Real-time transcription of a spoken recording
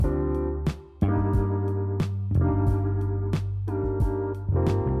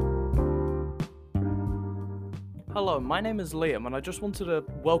Hello, my name is Liam, and I just wanted to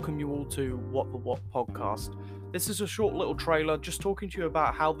welcome you all to What the What podcast. This is a short little trailer just talking to you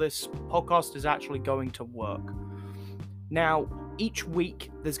about how this podcast is actually going to work. Now, each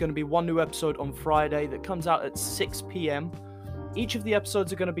week there's going to be one new episode on Friday that comes out at 6 p.m. Each of the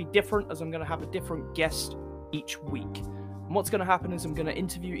episodes are going to be different, as I'm going to have a different guest each week. And what's going to happen is I'm going to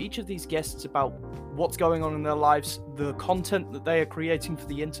interview each of these guests about what's going on in their lives, the content that they are creating for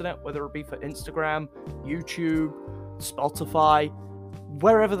the internet, whether it be for Instagram, YouTube, Spotify,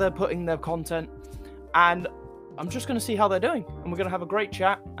 wherever they're putting their content. And I'm just going to see how they're doing. And we're going to have a great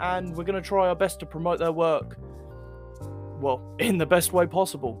chat, and we're going to try our best to promote their work, well, in the best way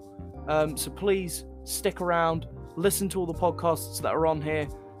possible. So please stick around, listen to all the podcasts that are on here.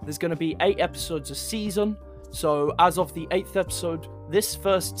 There's going to be 8 episodes a season. So as of the 8th episode, this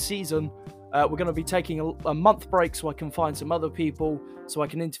first season, we're going to be taking a month break so I can find some other people so I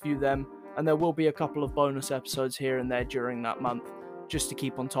can interview them. And there will be a couple of bonus episodes here and there during that month just to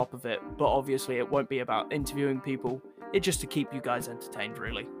keep on top of it. But obviously it won't be about interviewing people. It's just to keep you guys entertained,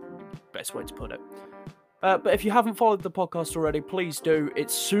 really. Best way to put it. But if you haven't followed the podcast already, please do.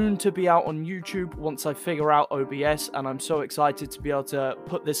 It's soon to be out on YouTube once I figure out OBS, and I'm so excited to be able to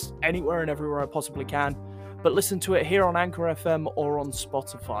put this anywhere and everywhere I possibly can. But listen to it here on Anchor FM or on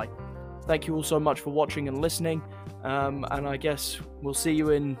Spotify. Thank you all so much for watching and listening, and I guess we'll see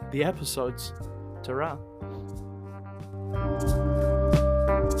you in the episodes. Ta-ra.